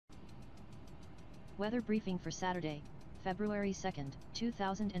Weather briefing for Saturday, February 2nd,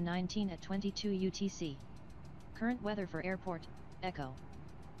 2019 at 22 UTC. Current weather for airport, Echo,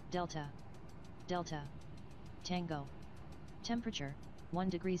 Delta, Delta, Tango. Temperature, 1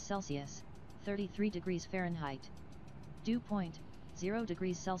 degrees Celsius, 33 degrees Fahrenheit. Dew point, 0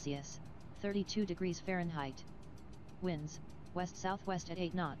 degrees Celsius, 32 degrees Fahrenheit. Winds, west-southwest at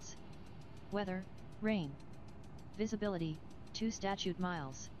 8 knots. Weather, rain. Visibility, 2 statute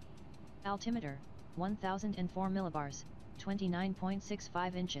miles. Altimeter, 1004 millibars,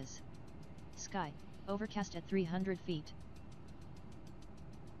 29.65 inches. Sky, overcast at 300 feet.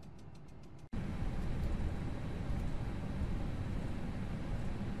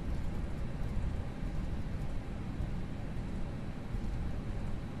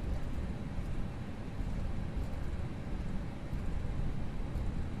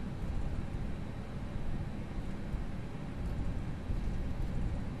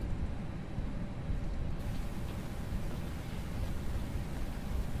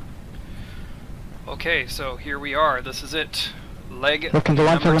 Okay, so here we are. This is it. Leg Lufthansa number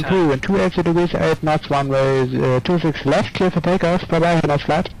 172 and 280 degrees, 8 knots, runway 26 left, clear for takeoff, bye-bye, nice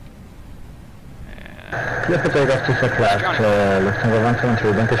flight. Clear for takeoff, 26 left, Lufthansa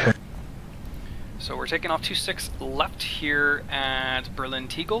 172, danke. So we're taking off 26 left here at Berlin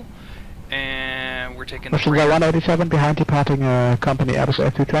Tegel, and we're taking Lufthansa 187 behind, departing company Airbus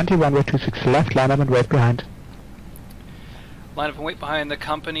A320, runway 26 left, line up and wait behind. Line up and wait behind the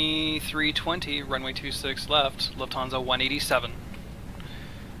company 320, runway 26 left, Lufthansa 187.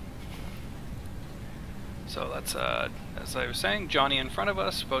 So that's, as I was saying, Johnny in front of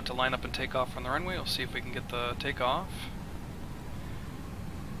us, about to line up and take off from the runway. We'll see if we can get the takeoff.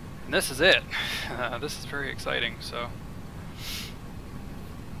 And this is it. This is very exciting, so.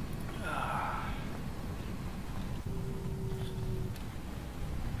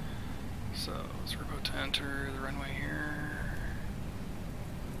 So we're about to enter the runway here.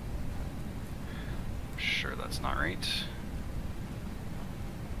 Sure that's not right.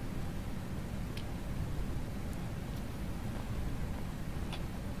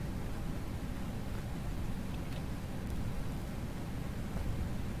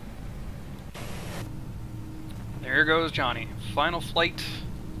 There goes Johnny. Final flight.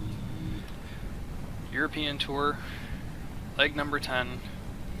 European tour. Leg number 10.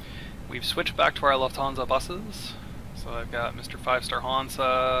 We've switched back to our Lufthansa buses. So I've got Mr. 5-Star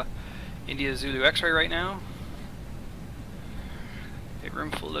Hansa, India Zulu X-ray right now. A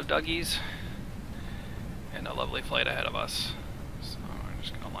room full of Dougies. And a lovely flight ahead of us. So I'm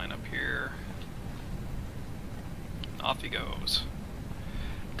just going to line up here. And off he goes.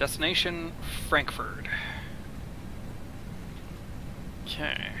 Destination, Frankfurt.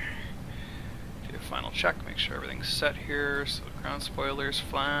 Okay. Do a final check, make sure everything's set here. So ground spoilers,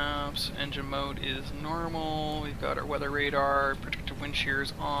 flaps, engine mode is normal. We've got our weather radar, predictive wind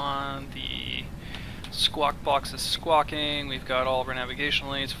shears on. The squawk box is squawking. We've got all of our navigation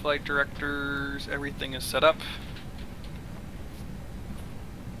aids, flight directors, everything is set up.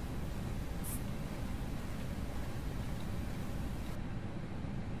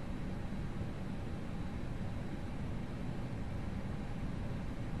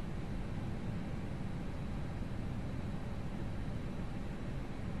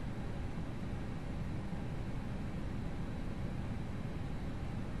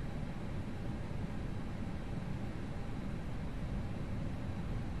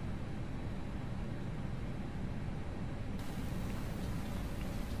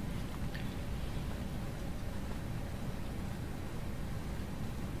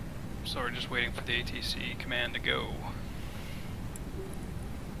 So we're just waiting for the ATC command to go.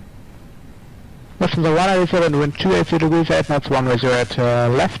 Lufthansa 187, wind 280 degrees, 8 knots, runway 0 at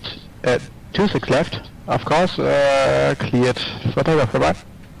left, 26 left, of course, cleared for takeoff, bye-bye.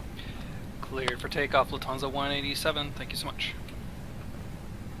 Cleared for takeoff, Lufthansa 187, thank you so much.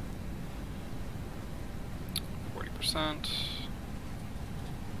 40%.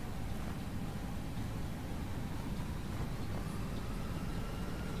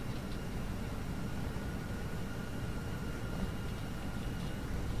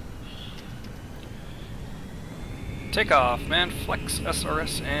 Takeoff, man, flex,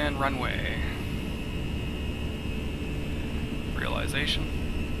 SRS, and runway. Realization.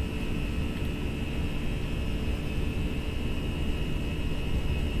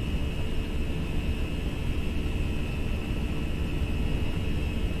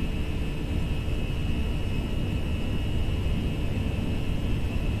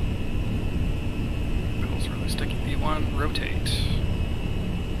 Pedals really sticky. P1, rotate.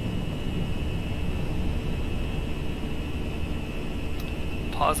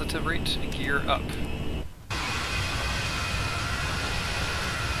 Pause positive rate, gear up.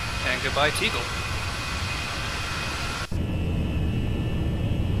 And goodbye, Teagle.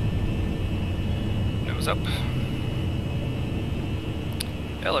 Nose up.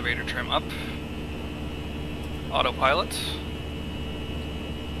 Elevator trim up. Autopilot.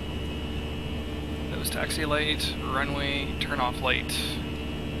 Nose taxi light. Runway turn off light.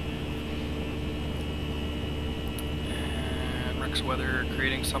 And Rex weather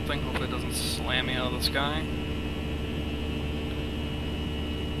creating something. Hopefully it doesn't slam me out of the sky.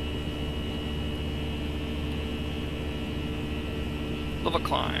 Lava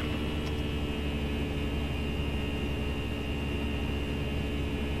climb.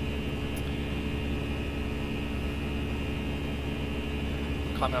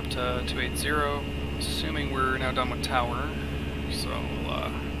 Climb up to 280, assuming we're now done with tower, so we'll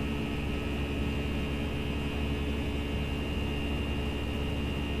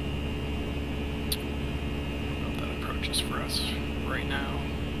hope that approaches for us right now.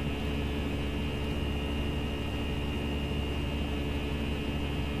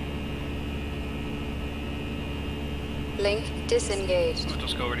 Link disengaged. We'll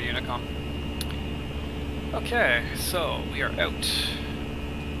just go over to Unicom. Okay, so we are out.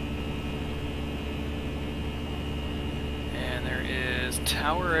 And there is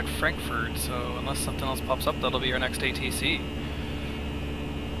tower at Frankfurt, so unless something else pops up, that'll be our next ATC.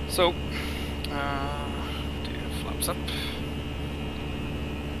 So, do flaps up.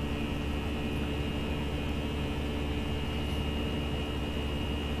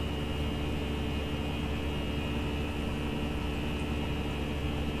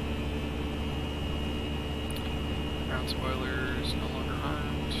 Spoilers no longer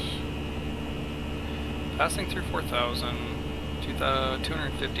armed. Passing through 4,000.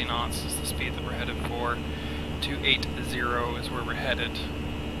 250 knots is the speed that we're headed for. 280 is where we're headed.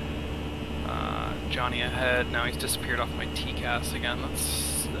 Johnny ahead. Now he's disappeared off my TCAS again.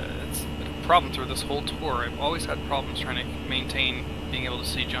 It's been a problem through this whole tour. I've always had problems trying to maintain being able to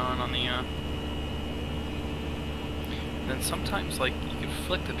see John on the. Then sometimes, like, you can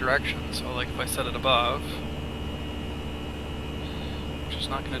flick the direction. So, like, if I set it above.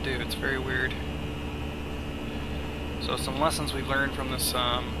 Not going to do. It's very weird. So some lessons we've learned from this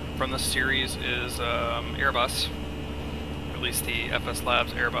series is Airbus, or at least the FS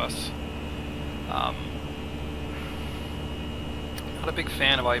Labs Airbus. Not a big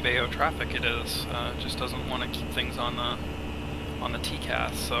fan of IVAO traffic. It is just doesn't want to keep things on the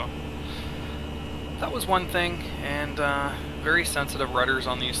TCAS. So that was one thing, and very sensitive rudders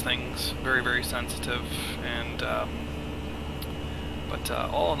on these things. Very, very sensitive, and. But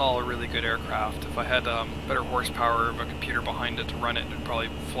all in all, a really good aircraft. If I had better horsepower of a computer behind it to run it, it'd probably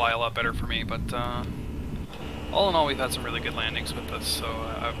fly a lot better for me. But all in all, we've had some really good landings with this, so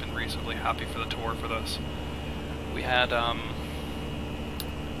I've been reasonably happy for the tour for this. We had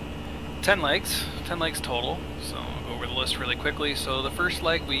 10 legs total, so I'll go over the list really quickly. So the first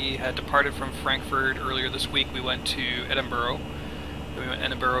leg, we had departed from Frankfurt earlier this week. We went to Edinburgh. We went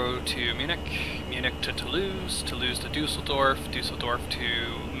Edinburgh to Munich, Munich to Toulouse, Toulouse to Dusseldorf, Dusseldorf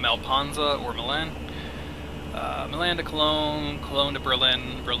to Malpensa or Milan, Milan to Cologne, Cologne to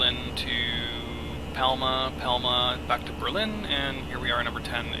Berlin, Berlin to Palma, Palma back to Berlin, and here we are, number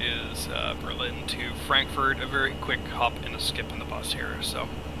 10 is Berlin to Frankfurt, a very quick hop and a skip in the bus here, so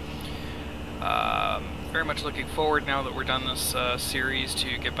very much looking forward now that we're done this series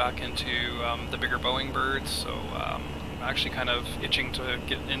to get back into the bigger Boeing birds, so I'm actually kind of itching to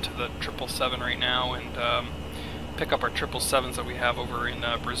get into the 777 right now and pick up our 777s that we have over in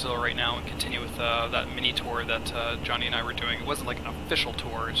Brazil right now and continue with that mini tour that Johnny and I were doing. It wasn't like an official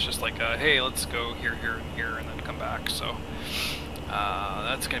tour, it's just like, hey, let's go here, here, and here, and then come back. So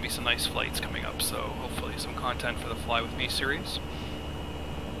that's going to be some nice flights coming up, so hopefully some content for the Fly With Me series.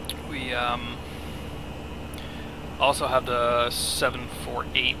 We also have the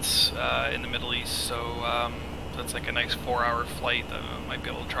 748s in the Middle East, so that's like a nice 4-hour flight that I might be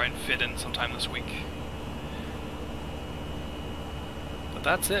able to try and fit in sometime this week. But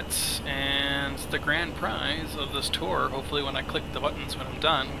that's it, and the grand prize of this tour, hopefully when I click the buttons when I'm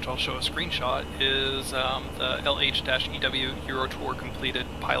done, which I'll show a screenshot, is the LH-EW Euro Tour completed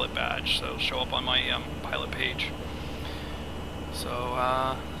pilot badge, so it'll show up on my pilot page. So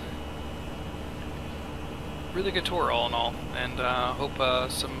really good tour all in all, and hope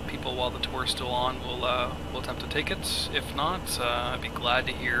some people while the tour is still on will attempt to take it. If not, I'd be glad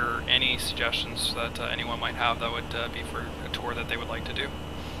to hear any suggestions that anyone might have that would be for a tour that they would like to do.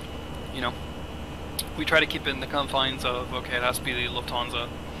 You know, we try to keep it in the confines of, okay, it has to be the Lufthansa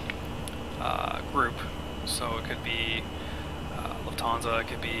group, so it could be Lufthansa, it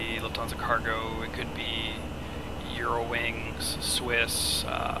could be Lufthansa Cargo, it could be Eurowings, Swiss,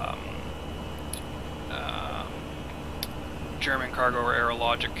 German Cargo or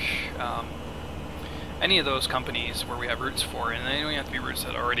Aerologic, any of those companies where we have routes for, and they don't have to be routes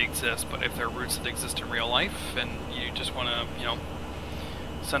that already exist, but if they're routes that exist in real life and you just want to, you know,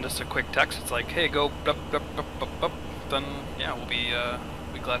 send us a quick text, it's like, hey, go bup, bup, bup, bup, bup, then yeah, we'll be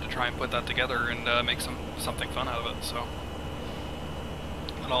glad to try and put that together and make something fun out of it. So,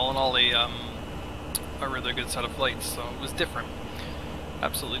 and all in all, a really good set of flights. So it was different,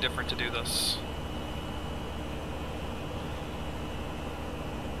 absolutely different to do this.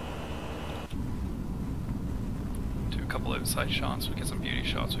 Do a couple outside shots. We get some beauty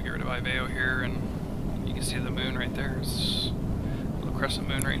shots. We get rid of IVAO here, and you can see the moon right there. It's a little crescent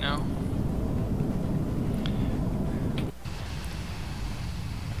moon right now.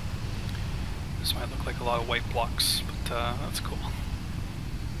 This might look like a lot of white blocks, but that's cool.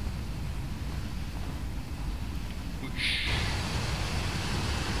 Whoosh.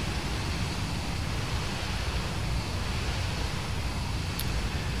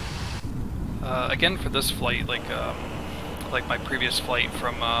 Again, for this flight, like my previous flight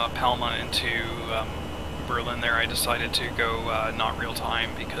from Palma into Berlin there, I decided to go not real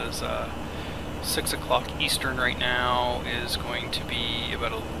time because 6 o'clock Eastern right now is going to be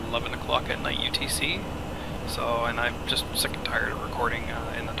about 11 o'clock at night UTC. So, and I'm just sick and tired of recording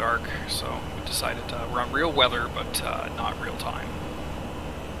in the dark, so we decided we're on real weather, but not real time.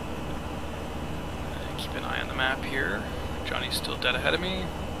 Keep an eye on the map here. Johnny's still dead ahead of me.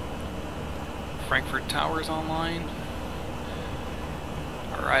 Frankfurt Tower's online.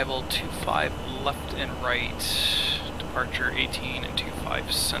 Arrival 25 left and right. Departure 18 and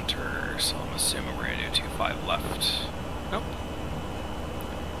 25 center, so I'm assuming we're going to do 25 left. Nope.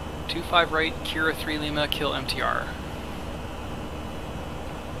 25 right, Kira 3 Lima, kill MTR.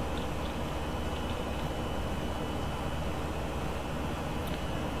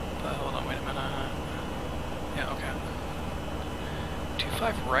 Hold on, wait a minute. Yeah, okay.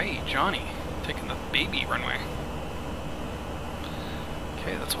 25 right, Johnny, taking the baby runway.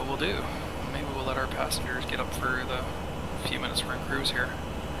 Okay, that's what we'll do. Maybe we'll let our passengers get up for the few minutes we're in cruise here.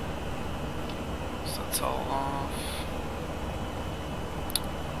 So that's all off.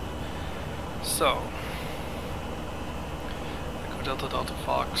 So, Echo Delta Delta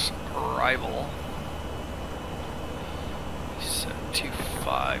Fox arrival. Set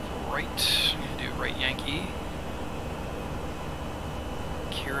 25 right. I'm gonna do right Yankee.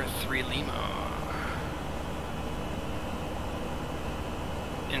 Kira 3 Lima.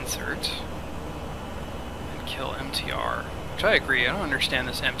 Insert. And kill MTR. Which I agree, I don't understand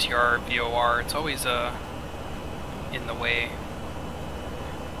this MTR VOR. It's always in the way.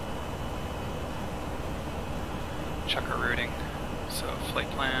 Check our routing. So flight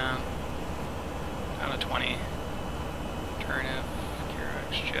plan down to 20. Alternative,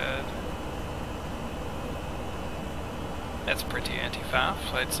 Kira Jed. That's pretty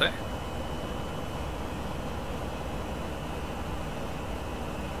anti-FAF, I'd say.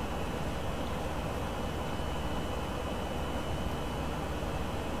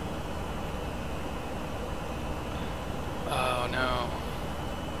 Oh no.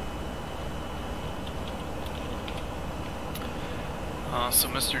 So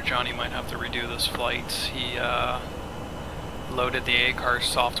Mr. Johnny might have to redo this flight. He loaded the ACARS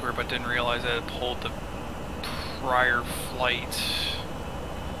software but didn't realize that it pulled the prior flight.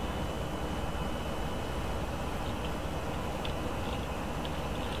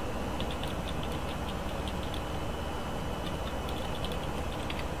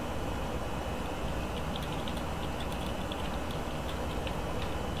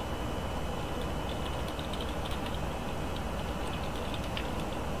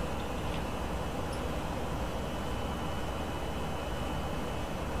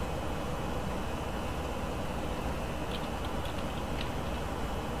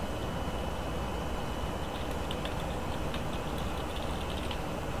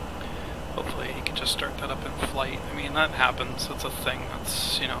 Hopefully he can just start that up in flight. I mean, that happens. That's a thing.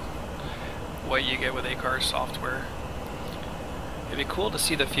 That's, you know, what you get with ACARS software. It'd be cool to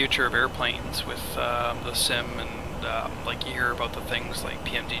see the future of airplanes with the sim and like you hear about the things like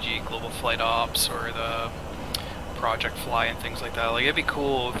PMDG, Global Flight Ops, or the Project Fly and things like that. Like, it'd be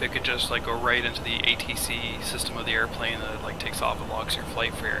cool if it could just like go right into the ATC system of the airplane that like takes off and logs your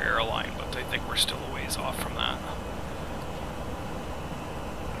flight for your airline, but I think we're still a ways off from that.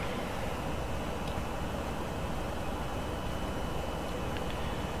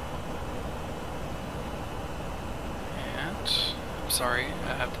 Sorry,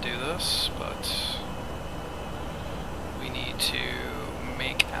 I have to do this, but we need to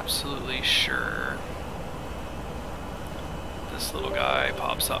make absolutely sure this little guy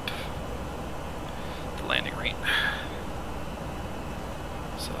pops up the landing rate.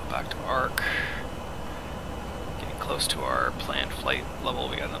 So back to arc, getting close to our planned flight level.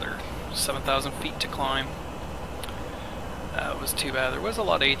 We got another 7,000 feet to climb. That was too bad. There was a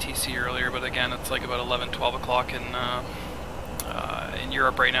lot of ATC earlier, but again, it's like about 11, 12 o'clock in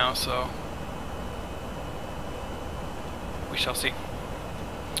Europe right now, so we shall see.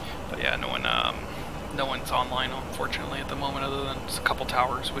 But yeah, no one's online, unfortunately, at the moment, other than just a couple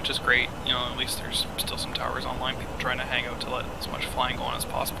towers, which is great. You know, at least there's still some towers online, people trying to hang out to let as much flying go on as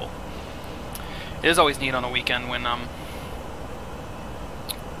possible. It is always neat on the weekend when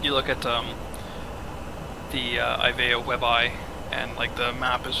you look at the IVAO web eye, and like the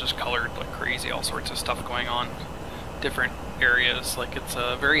map is just colored like crazy, all sorts of stuff going on, different areas. Like it's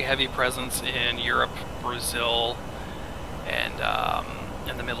a very heavy presence in Europe, Brazil, and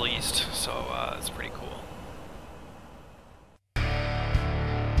in the Middle East, so it's pretty cool.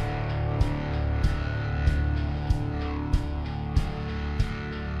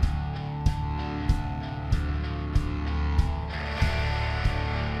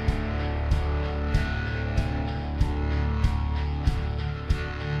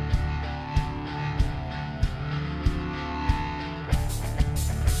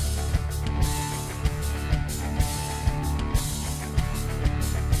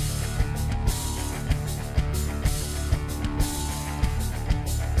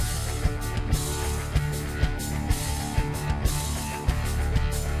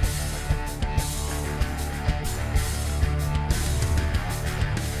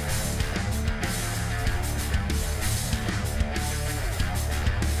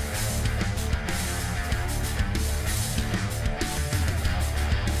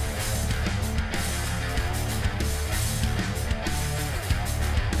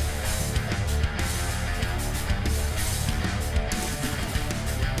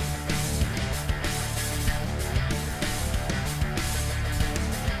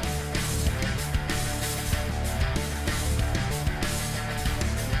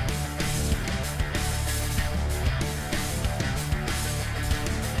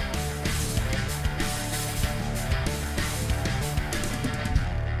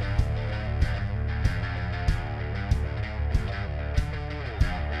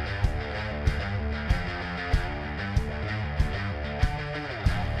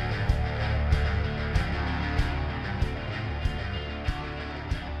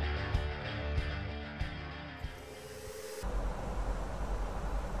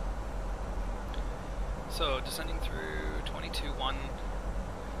 So descending through 22.1,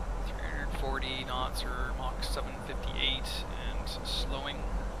 340 knots or Mach 758, and slowing.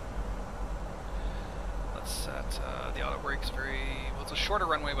 Let's set the auto brakes well, it's a shorter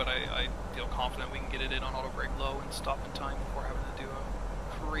runway, but I feel confident we can get it in on auto brake low and stop in time before having to do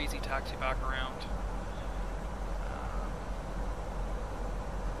a crazy taxi back around.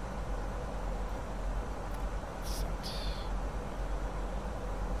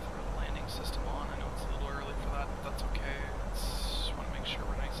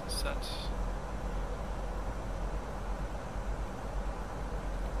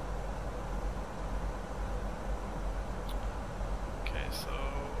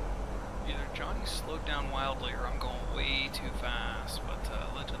 Slowed down wildly, or I'm going way too fast, but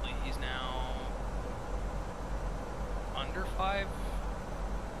allegedly he's now under 5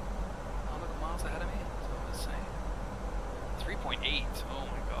 nautical miles ahead of me, that's what I was saying. 3.8, oh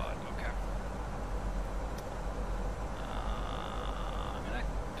my god, okay. I'm going to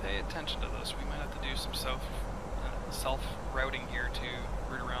pay attention to this. We might have to do some self-routing here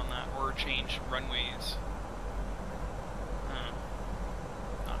to route around that, or change runways.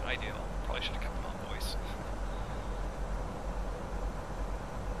 Not ideal. Probably should have kept them on voice.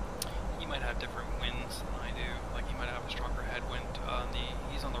 He might have different winds than I do. Like he might have a stronger headwind.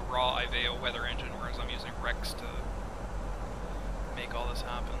 He's on the raw IVAO weather engine, whereas I'm using Rex to make all this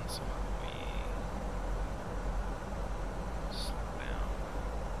happen. So we slow down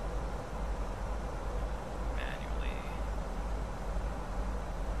manually.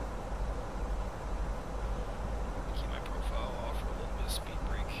 Keep my profile off for a little bit of speed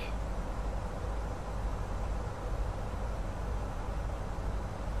brake.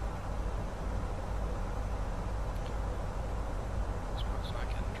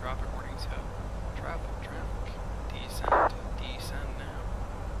 Traffic warnings, yeah. Traffic. Descend now.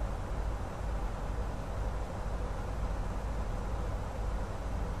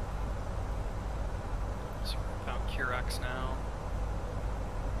 So we found Curex now.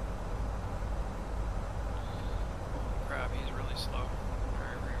 Holy crap, he's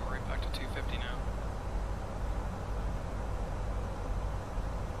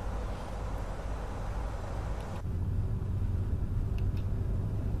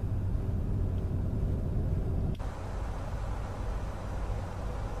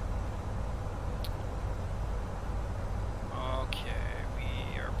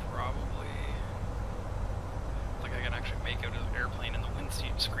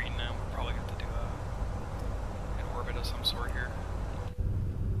screen now. We'll probably have to do an orbit of some sort here.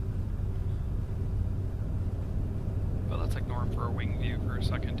 But let's ignore him for a wing view for a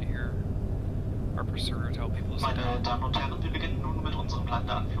second to hear our pursuer tell people to sit down. Meine Damen und Herren, wir beginnen nun mit unserem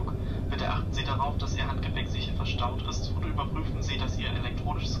Landeanflug. Bitte achten Sie darauf, dass Ihr Handgepäck sicher verstaut ist und überprüfen Sie, dass Ihr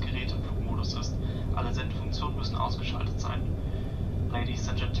elektronisches Gerät im Flugmodus ist. Alle Sendefunktionen müssen ausgeschaltet sein. Ladies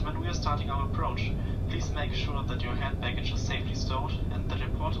and gentlemen, we are starting our approach. Please make sure that your hand baggage is safely stowed and that your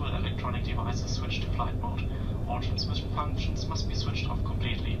portable electronic device is switched to flight mode. All transmission functions must be switched off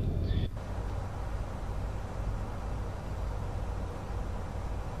completely.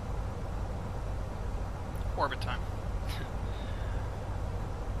 Orbit time.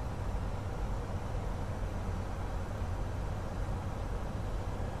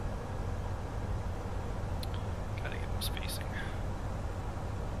 Gotta get them spacing.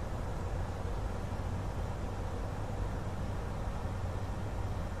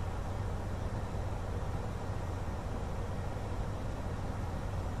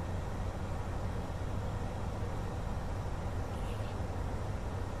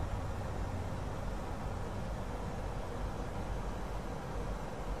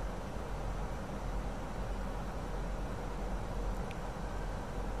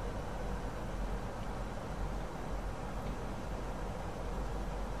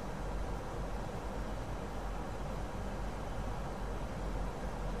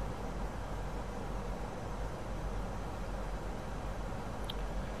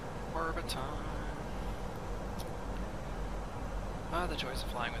 Orbit time. Ah, the joys of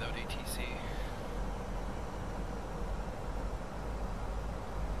flying without ATC.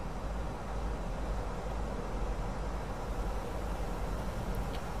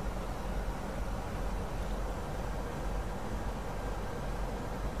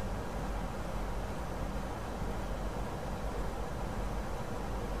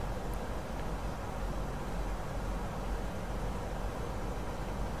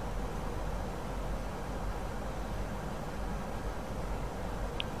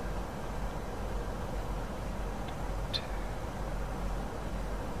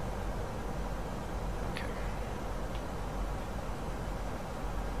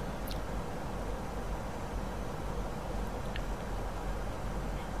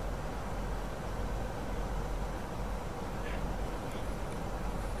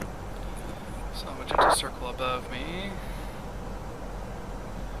 So magenta circle above me.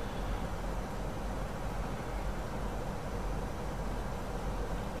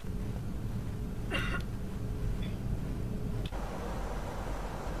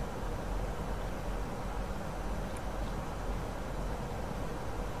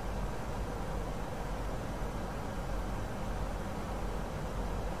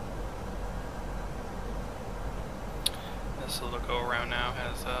 This little go around now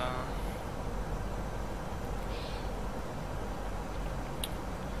has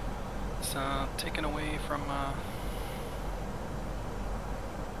taken away from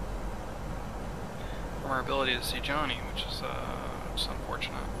our ability to see Johnny, which is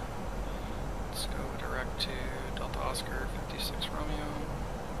unfortunate. Let's go direct to Delta Oscar 56 Romeo.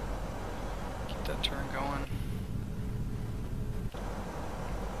 Keep that turn going.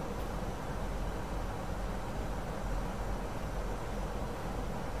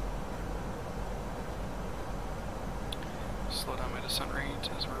 Slow down my descent rate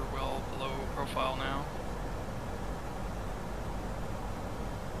as we're well below profile now.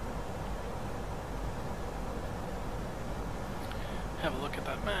 Have a look at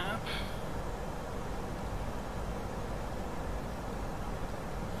that map.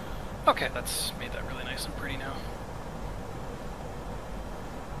 Okay, that's made that really nice and pretty now.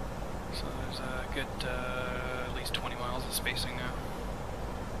 So there's a good at least 20 miles of spacing now.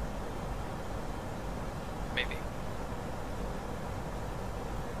 Maybe.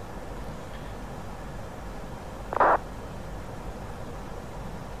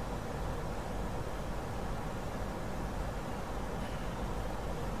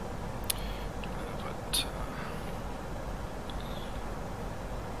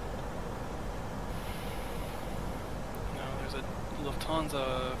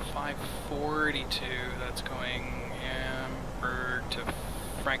 Lufthansa 542 that's going Hamburg to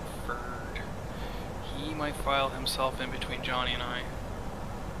Frankfurt. He might file himself in between Johnny and I.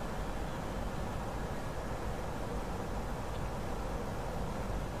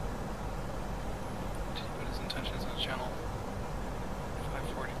 Did he put his intentions in the channel?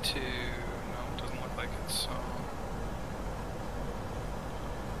 542. No, it doesn't look like it, so.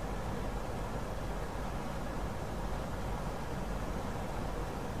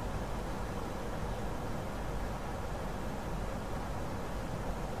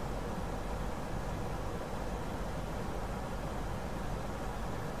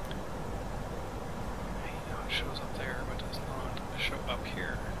 shows up there, but does not show up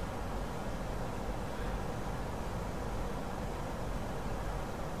here.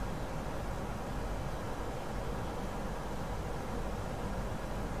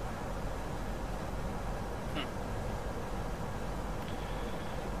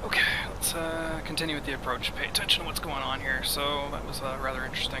 Okay, let's continue with the approach. Pay attention to what's going on here. So that was a rather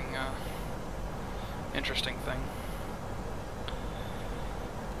interesting thing.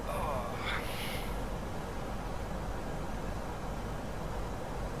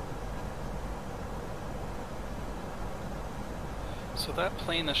 So that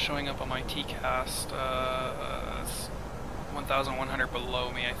plane that's showing up on my TCAST is 1,100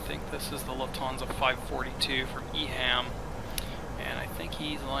 below me. I think this is the Lufthansa 542 from EHAM, and I think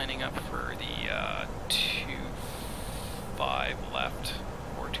he's lining up for the 25 left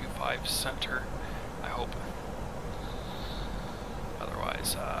or 25 center, I hope.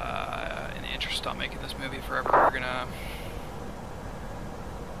 Otherwise, in the interest of making this movie forever, we're gonna...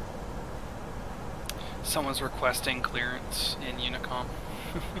 Someone's requesting clearance in Unicom.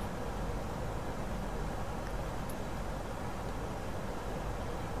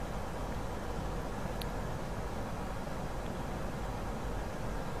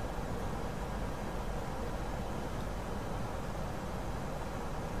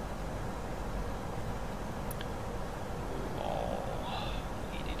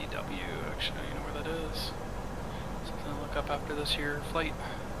 EDDT-EDDF, actually, you know where that is. So I'm gonna look up after this here flight.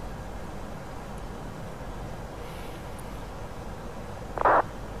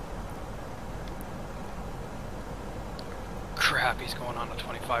 Crap, he's going on to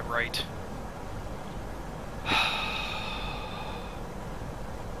 25 right.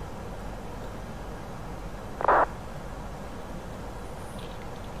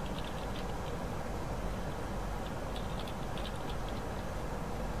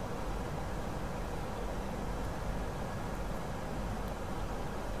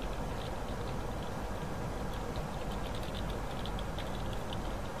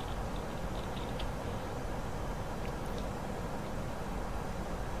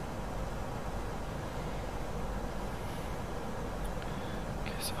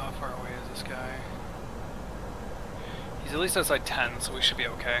 So how far away is this guy? He's at least outside 10, so we should be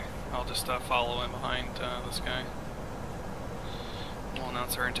okay. I'll just follow in behind this guy. We'll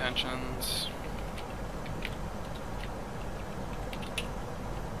announce our intentions.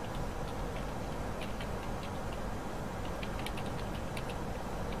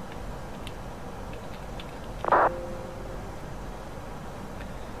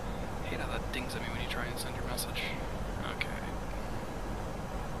 Hate how that dings at me when you try and send your message. Okay.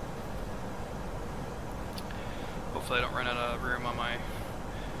 Hopefully I don't run out of room on my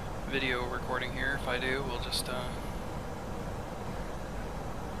video recording here. If I do, we'll just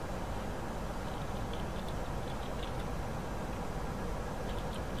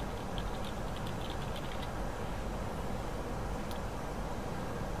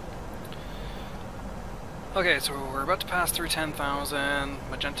Okay, so we're about to pass through 10,000.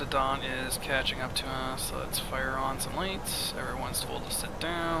 Magenta Dawn is catching up to us. Let's fire on some lights. Everyone's told to sit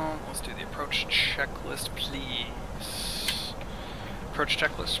down. Let's do the approach checklist, please. Approach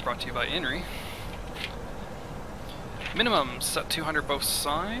checklist brought to you by INRI. Minimum set 200 both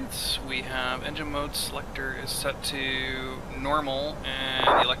sides. We have engine mode selector is set to normal, and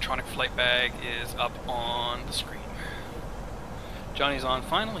the electronic flight bag is up on the screen. Johnny's on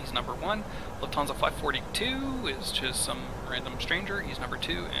final, he's number 1. Lufthansa 542 is just some random stranger, he's number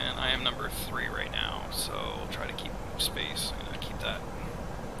 2, and I am number 3 right now, so we'll try to keep space. I'm going to keep that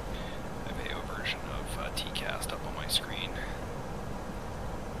IVAO version of TCAST up on my screen.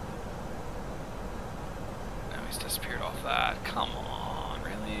 Now he's disappeared off that. Come on,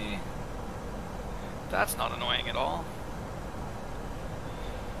 really? That's not annoying at all.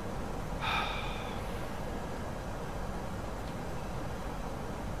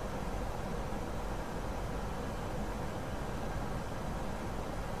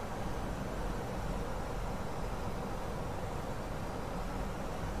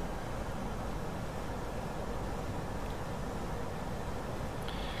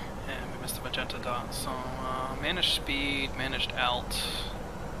 Magenta dot. So managed speed, managed alt.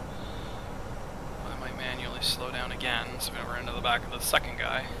 I might manually slow down again, so we're into the back of the second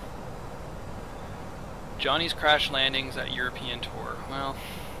guy. Johnny's crash landings at European tour. Well,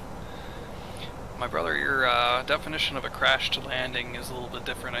 my brother, your definition of a crash to landing is a little bit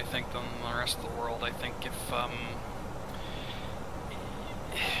different, I think, than the rest of the world. I think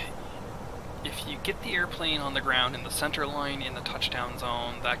if you get the airplane on the ground in the center line in the touchdown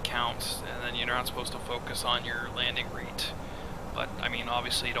zone, that counts, and then you're not supposed to focus on your landing rate. But, I mean,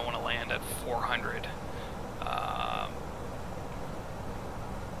 obviously you don't want to land at 400.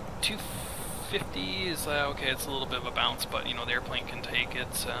 250 is okay. It's a little bit of a bounce, but you know the airplane can take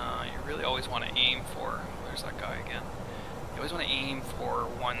it. You really always want to aim for. There's that guy again. You always want to aim for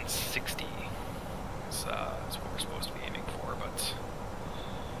 160. That's what we're supposed to be aiming for. But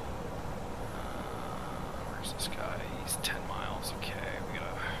where's this guy? He's 10 miles. Okay, we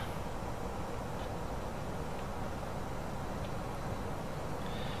gotta.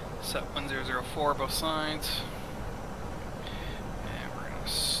 Set 1004 both sides. And we're going to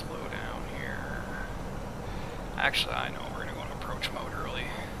slow down here. Actually, I know we're going to go in approach mode early.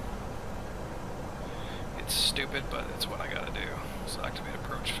 It's stupid, but it's what I got to do. So activate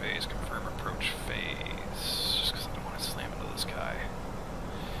approach phase, confirm approach phase. Just because I don't want to slam into this guy.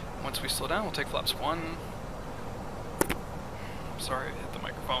 Once we slow down, we'll take flaps 1. Sorry, I hit the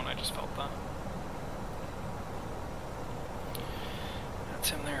microphone, I just felt that. That's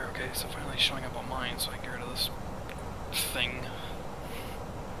him there, okay, so finally showing up on mine so I can get rid of this thing.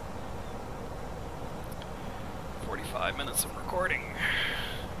 45 minutes of recording.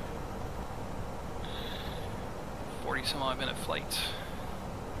 40-some-odd minute flight.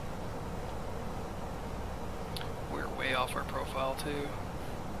 We're way off our profile too.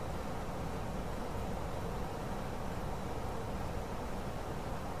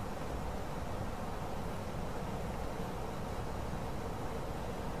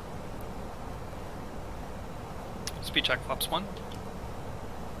 Speed check flaps 1.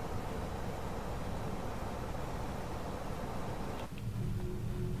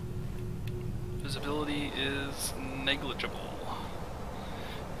 Visibility is negligible.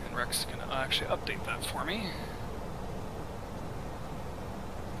 And Rex is going to actually update that for me.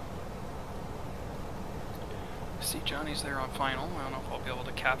 See Johnny's there on final. I don't know if I'll be able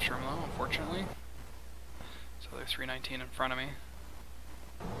to capture him though, unfortunately. So there's 319 in front of me.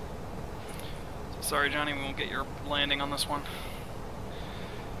 Sorry, Johnny, we won't get your landing on this one.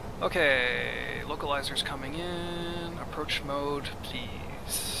 Okay, localizer's coming in. Approach mode,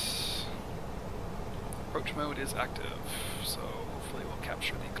 please. Approach mode is active, so hopefully we'll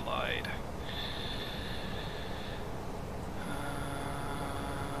capture the glide.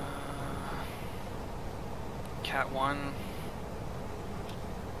 Cat 1.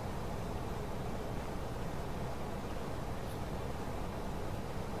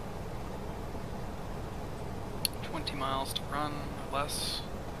 Miles to run, or less.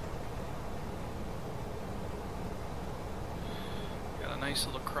 Got a nice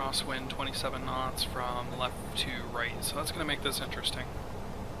little crosswind, 27 knots from left to right, so that's going to make this interesting.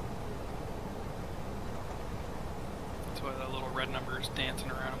 That's why that little red number is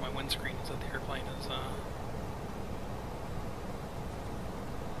dancing around on my windscreen, is that the airplane is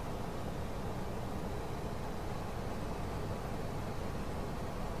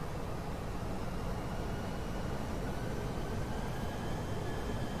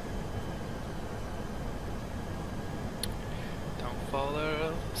fall out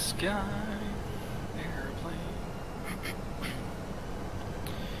of the sky, airplane.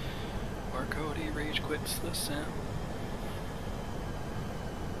 Or Cody rage quits the sim.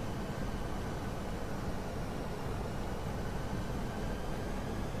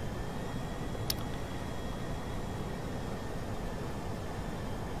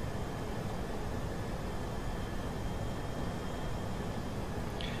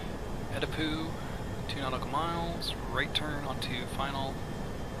 Oedipu. 2 nautical miles, right turn onto final,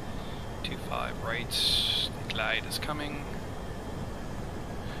 25 right, the glide is coming.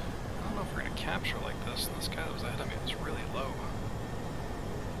 I don't know if we're going to capture like this, this guy that was ahead of me was really low.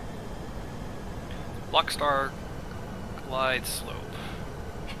 Lockstar glide slope,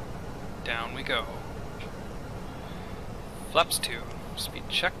 down we go. Flaps 2, speed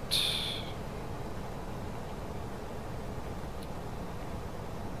checked.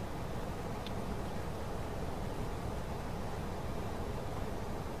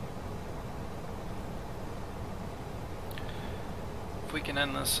 If we can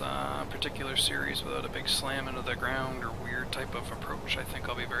end this particular series without a big slam into the ground or weird type of approach, I think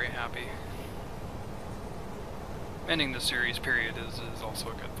I'll be very happy. Ending the series, period, is also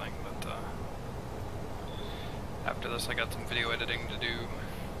a good thing, but after this I got some video editing to do.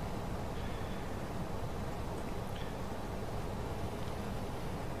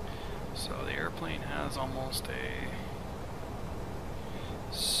 So the airplane has almost a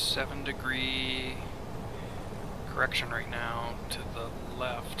 7-degree correction right now to the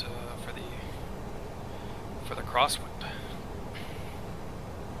left for the crosswind.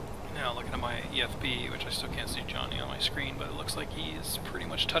 Now looking at my EFB, which I still can't see Johnny on my screen, but it looks like he is pretty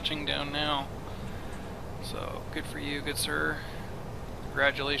much touching down now. So good for you, good sir.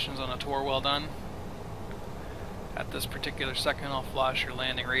 Congratulations on a tour well done. At this particular second, I'll flash your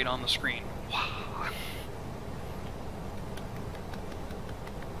landing rate on the screen. Wow.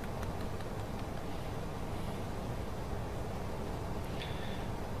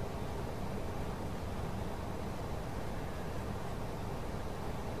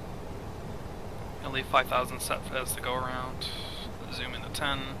 I'll leave 5,000 set for us to go around. Zoom into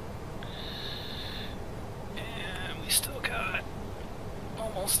 10. And we still got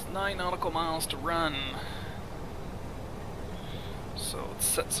almost 9 nautical miles to run. So let's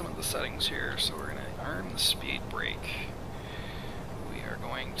set some of the settings here. So we're going to arm the speed brake. We are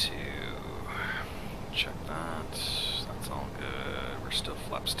going to check that. That's all good. We're still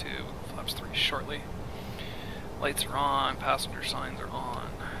flaps 2, flaps 3 shortly. Lights are on, passenger signs are on.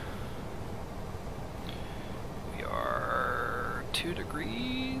 We are 2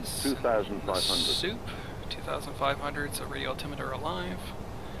 degrees. 2,500. Soup. 2,500, so radio altimeter alive.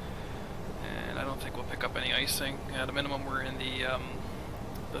 And I don't think we'll pick up any icing. At a minimum, we're in the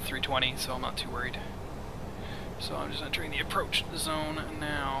 320, so I'm not too worried. So I'm just entering the approach zone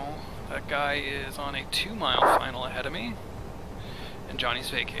now. That guy is on a 2-mile final ahead of me, and Johnny's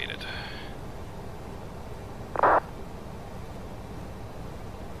vacated.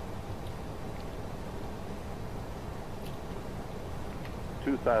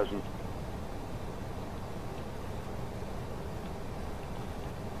 $2,000.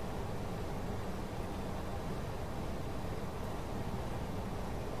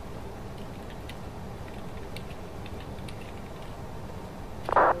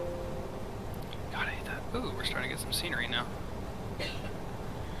 God, I hate that. Ooh, we're starting to get some scenery now.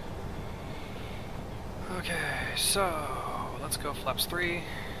 Okay, so let's go flaps 3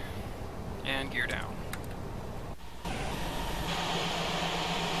 and gear down.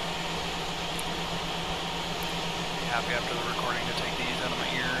 Happy after the recording to take these out of my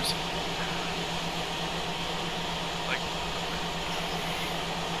ears. Like,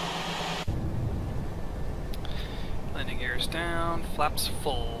 landing gears down, flaps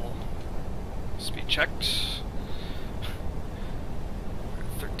full. Speed checked.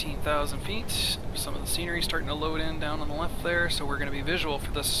 13,000 feet. Some of the scenery starting to load in down on the left there, so we're going to be visual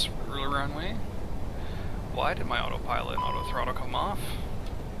for this runway. Why did my autopilot and auto throttle come off?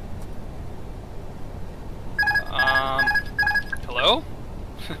 Hello?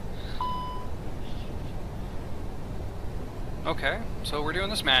 Okay, so we're doing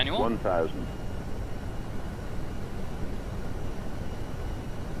this manual. 1,000.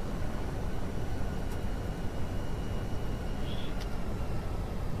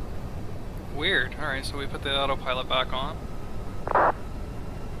 Weird. Alright, so we put the autopilot back on.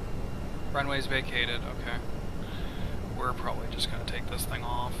 Runway's vacated, okay. We're probably just going to take this thing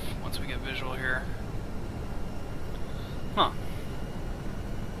off once we get visual here. Huh.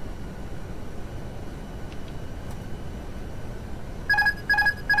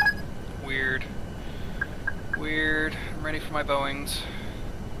 Weird. Weird. I'm ready for my Boeings.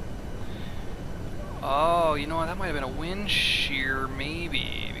 Oh, you know what? That might have been a wind shear,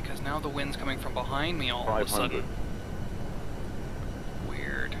 maybe, because now the wind's coming from behind me all of a sudden.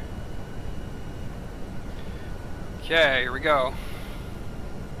 Weird. Okay, here we go.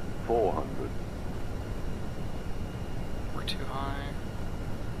 400. We're too high.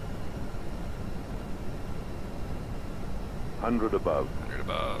 100 above. 100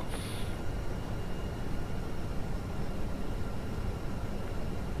 above.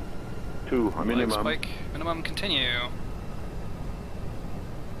 200. Minimum. Spike. Minimum continue.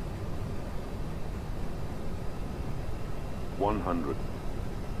 $100.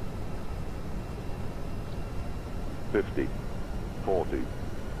 50. 40.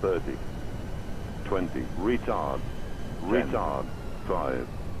 30. 20. Retard. Retard. 5.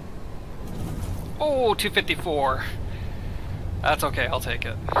 Oh, 254. That's okay, I'll take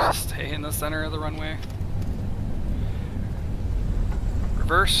it. Just stay in the center of the runway.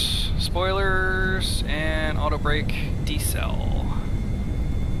 Reverse, spoilers, and auto brake, decel.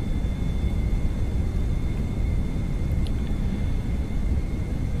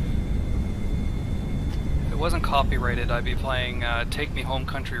 If it wasn't copyrighted, I'd be playing Take Me Home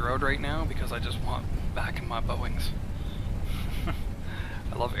Country Road right now because I just want back in my Boeings.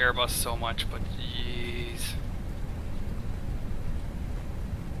 I love Airbus so much, but jeez.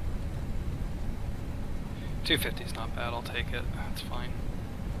 $250's not bad, I'll take it. That's fine.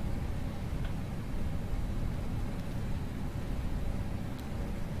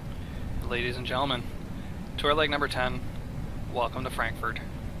 Ladies and gentlemen, tour leg number 10, welcome to Frankfurt.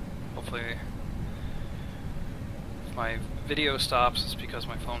 Hopefully, if my video stops, it's because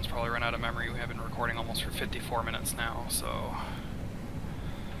my phone's probably run out of memory. We have been recording almost for 54 minutes now, so...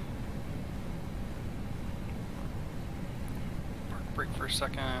 brake for a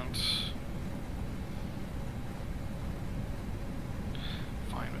second.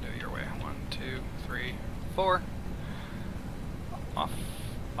 Fine, we'll do it your way. 1, 2, 3, 4. Off.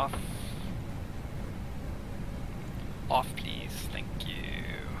 Off. Off, please. Thank you.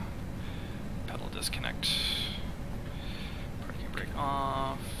 Pedal disconnect. Parking brake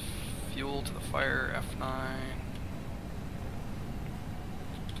off. Fuel to the fire, F9.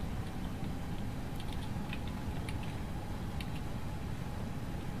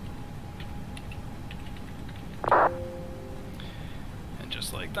 And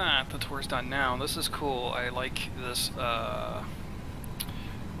just like that, the tour's done now. This is cool. I like this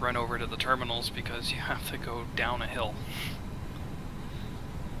run over to the terminals because you have to go down a hill.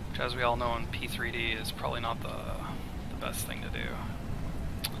 Which, as we all know in P3D, is probably not the best thing to do.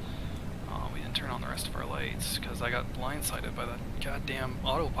 We didn't turn on the rest of our lights because I got blindsided by that goddamn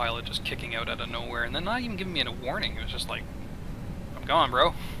autopilot just kicking out out of nowhere and then not even giving me a warning. It was just like, I'm gone,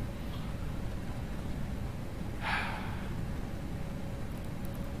 bro.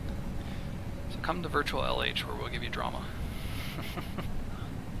 So come to virtual LH where we'll give you drama.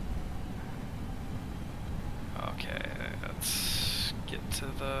 Okay, let's get to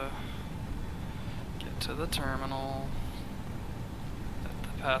the terminal. Let the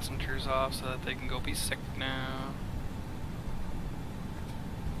passengers off so that they can go be sick now.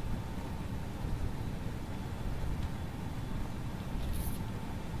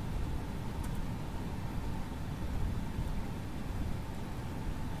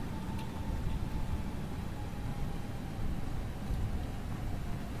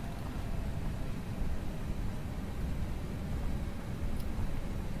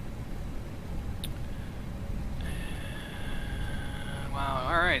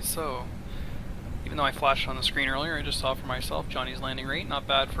 Alright, so even though I flashed on the screen earlier, I just saw for myself Johnny's landing rate, not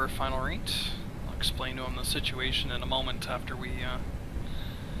bad for a final rate. I'll explain to him the situation in a moment after we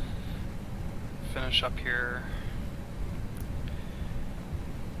finish up here.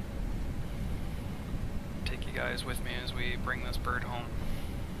 Take you guys with me as we bring this bird home.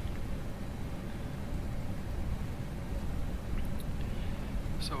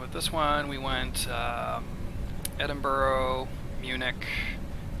 So with this one, we went Edinburgh, Munich,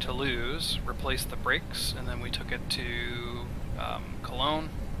 Toulouse, replaced the brakes, and then we took it to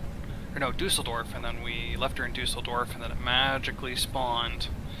Cologne, or no, Dusseldorf, and then we left her in Dusseldorf, and then it magically spawned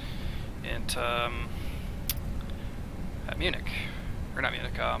into at Munich, or not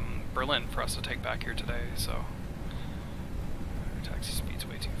Munich, Berlin for us to take back here today. So our taxi speed's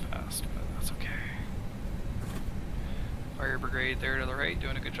way too fast, but that's okay. Fire brigade there to the right,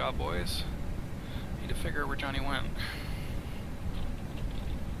 doing a good job, boys. Need to figure out where Johnny went.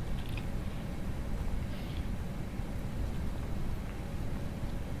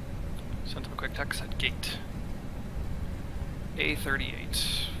 Sent him a quick text at gate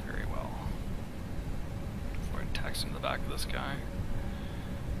A38. Very well. Before I text him to the back of this guy.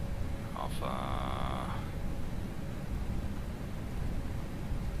 Alpha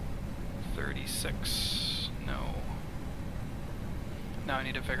 36. No. Now I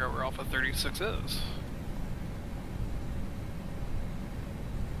need to figure out where Alpha 36 is.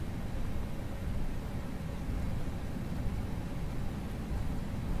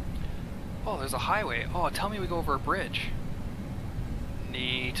 Oh, there's a highway. Oh, tell me we go over a bridge.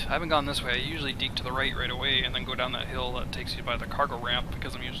 Neat. I haven't gone this way. I usually deke to the right away and then go down that hill that takes you by the cargo ramp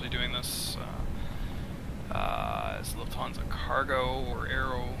because I'm usually doing this as Lufthansa Cargo or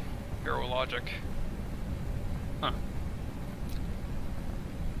Aerologic. Huh.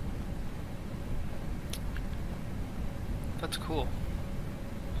 That's cool.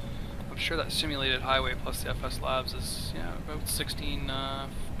 I'm sure that simulated highway plus the FS Labs is, yeah, about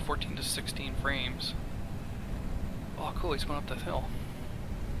 14 to 16 frames. Oh cool, he's going up that hill.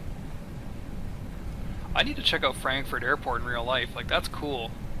 I need to check out Frankfurt Airport in real life, like that's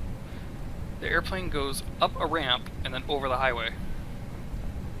cool. The airplane goes up a ramp and then over the highway.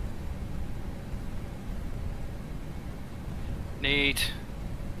 Neat.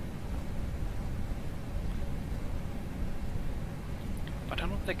 But I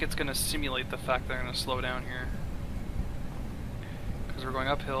don't think it's going to simulate the fact that they're going to slow down here. Because we're going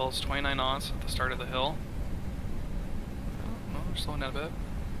up hills, 29 knots at the start of the hill. Oh, no, we're slowing down a bit.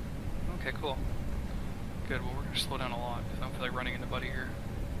 Okay, cool. Good, well we're going to slow down a lot, because I don't feel like running into Buddy here.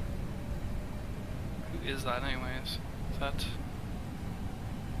 Who is that anyways? Is that...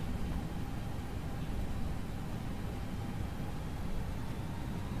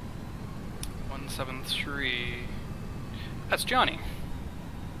 .173... That's Johnny!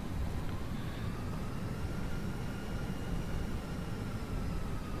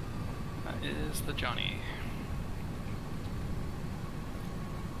 That is the Johnny.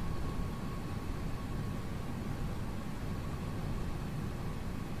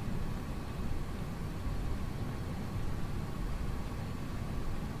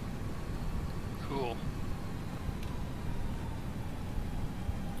 Cool.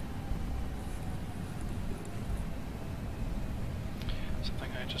 Something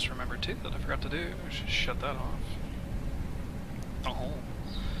I just remembered too that I forgot to do. I should shut that off. Oh.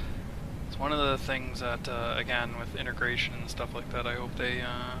 It's one of the things that, again, with integration and stuff like that, I hope they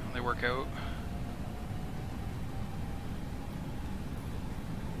work out.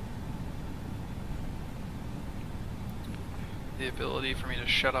 The ability for me to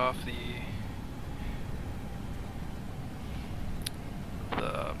shut off the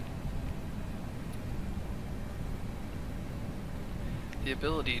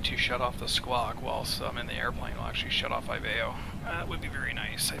ability to shut off the squawk whilst I'm in the airplane will actually shut off IVAO. That would be very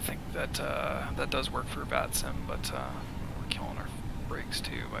nice. I think that that does work for VATSIM, but we're killing our brakes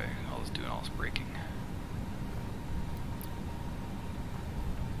too by doing all this braking.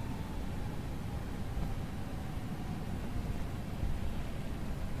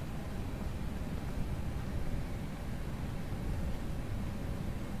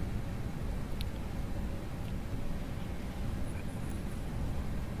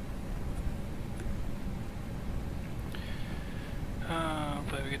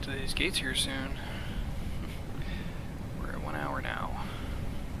 Hopefully we get to these gates here soon. We're at 1 hour now.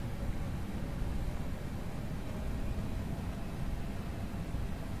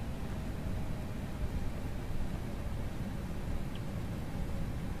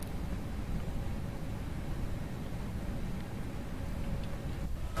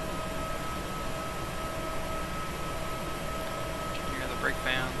 Can you hear the brake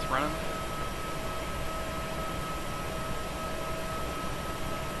fans running?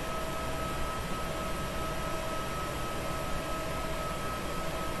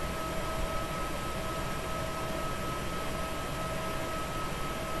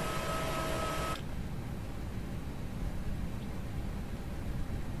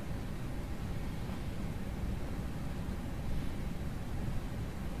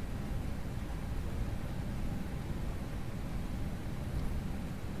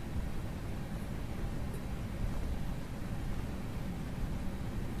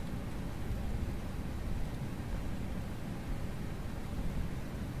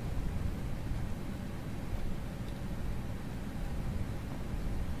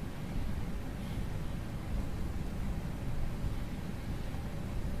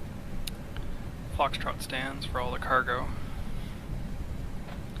 Foxtrot stands for all the cargo.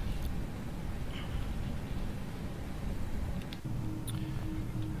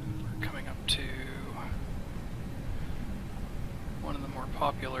 We're coming up to one of the more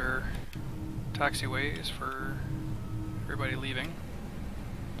popular taxiways for everybody leaving,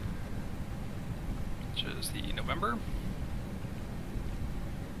 which is the November.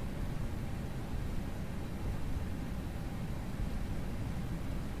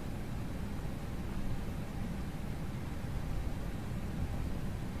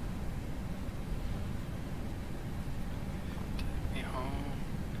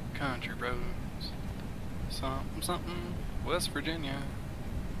 Country roads, something, something, West Virginia.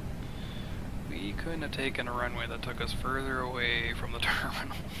 We couldn't have taken a runway that took us further away from the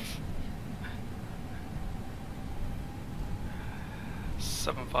terminals.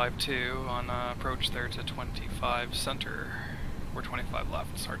 752 on approach there to 25 center, or 25 left,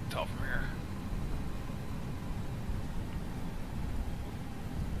 it's hard to tell from here.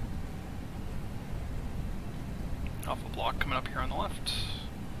 Alpha block coming up here on the left.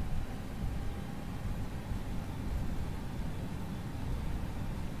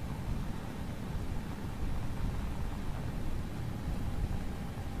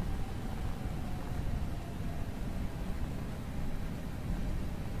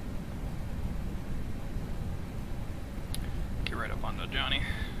 Right up onto Johnny.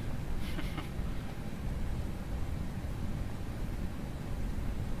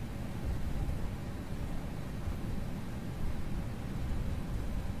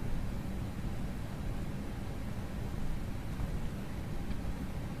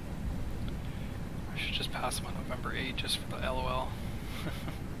 I should just pass him on November 8 just for the LOL.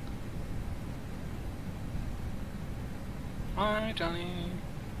 Hi, Johnny.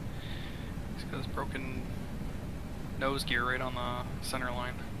 He's got his broken nose gear right on the center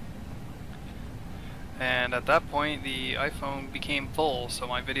line. And at that point the iPhone became full, so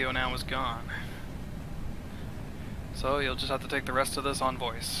my video now is gone. So you'll just have to take the rest of this on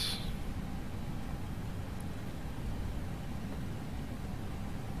voice.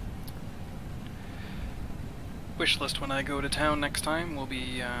 Wish list when I go to town next time will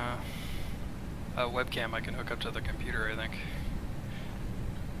be a webcam I can hook up to the computer, I think.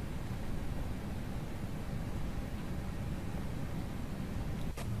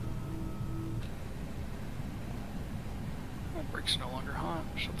 Brakes are no longer hot.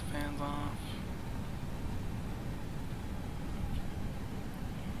 Shut the fans off.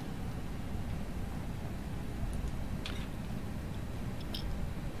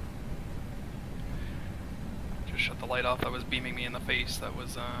 Just shut the light off. That was beaming me in the face. That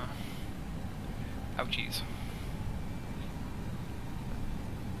was, ouchies.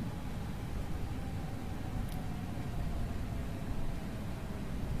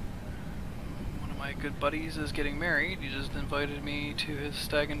 My good buddies is getting married. He just invited me to his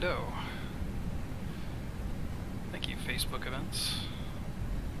stag and doe. Thank you, Facebook events.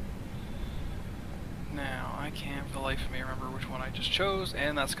 Now, I can't for the life of me remember which one I just chose,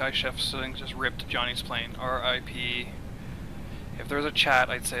 and that Sky Chef thing just ripped Johnny's plane. R.I.P. If there's a chat,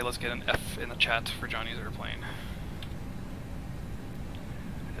 I'd say let's get an F in the chat for Johnny's airplane.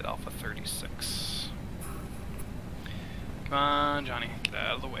 I did Alpha 36. Come on, Johnny, get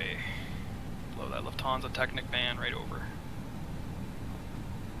out of the way. Blow that Lufthansa Technic van right over.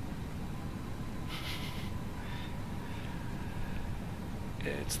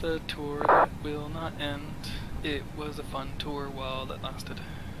 It's the tour that will not end. It was a fun tour while that lasted.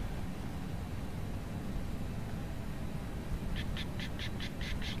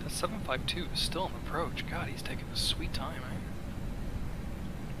 That 752 is still in approach. God, he's taking a sweet time, eh?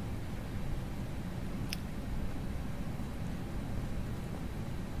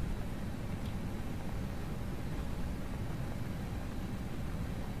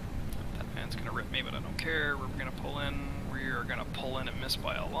 Gonna rip me, but I don't care. We're gonna pull in. We are gonna pull in and miss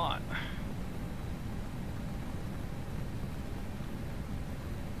by a lot.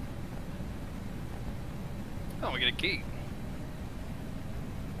 Oh, we get a gate.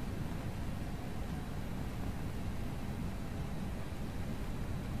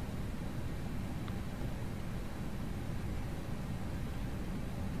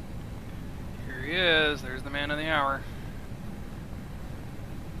 Here he is. There's the man of the hour.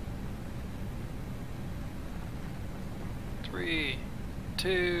 Three,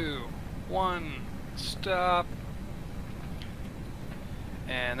 2, 1, stop.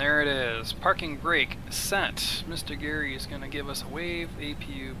 And there it is. Parking brake set. Mr. Gary is going to give us a wave.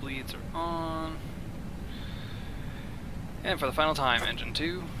 APU bleeds are on. And for the final time, engine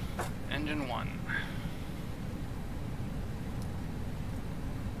 2, engine 1.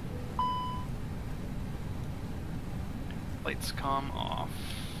 Lights come off.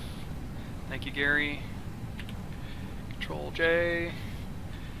 Thank you, Gary. Control J.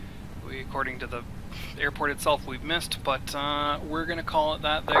 According to the airport itself, we've missed, but we're going to call it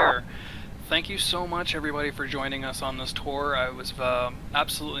that there. Thank you so much, everybody, for joining us on this tour. It was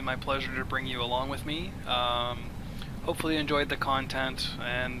absolutely my pleasure to bring you along with me. Hopefully you enjoyed the content,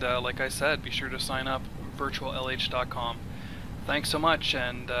 and like I said, be sure to sign up virtuallh.com. Thanks so much,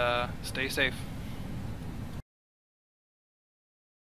 and stay safe.